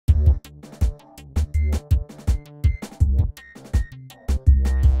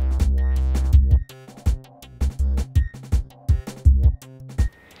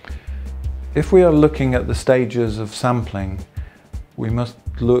If we are looking at the stages of sampling, we must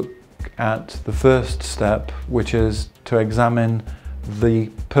look at the first step, which is to examine the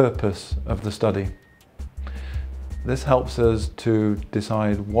purpose of the study. This helps us to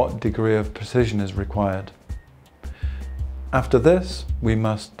decide what degree of precision is required. After this, we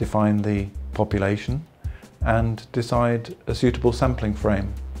must define the population and decide a suitable sampling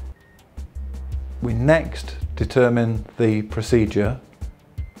frame. We next determine the procedure,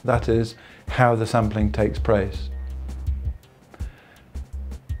 that is, how the sampling takes place.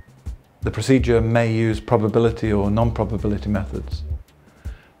 The procedure may use probability or non-probability methods.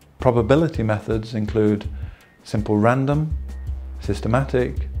 Probability methods include simple random,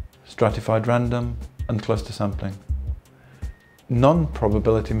 systematic, stratified random, and cluster sampling.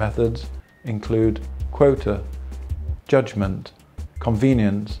 Non-probability methods include quota, judgment,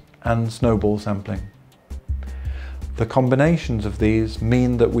 convenience, and snowball sampling. The combinations of these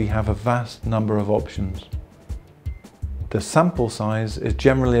mean that we have a vast number of options. The sample size is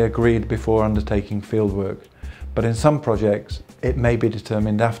generally agreed before undertaking fieldwork, but in some projects it may be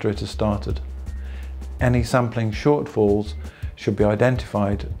determined after it has started. Any sampling shortfalls should be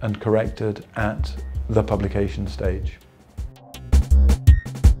identified and corrected at the publication stage.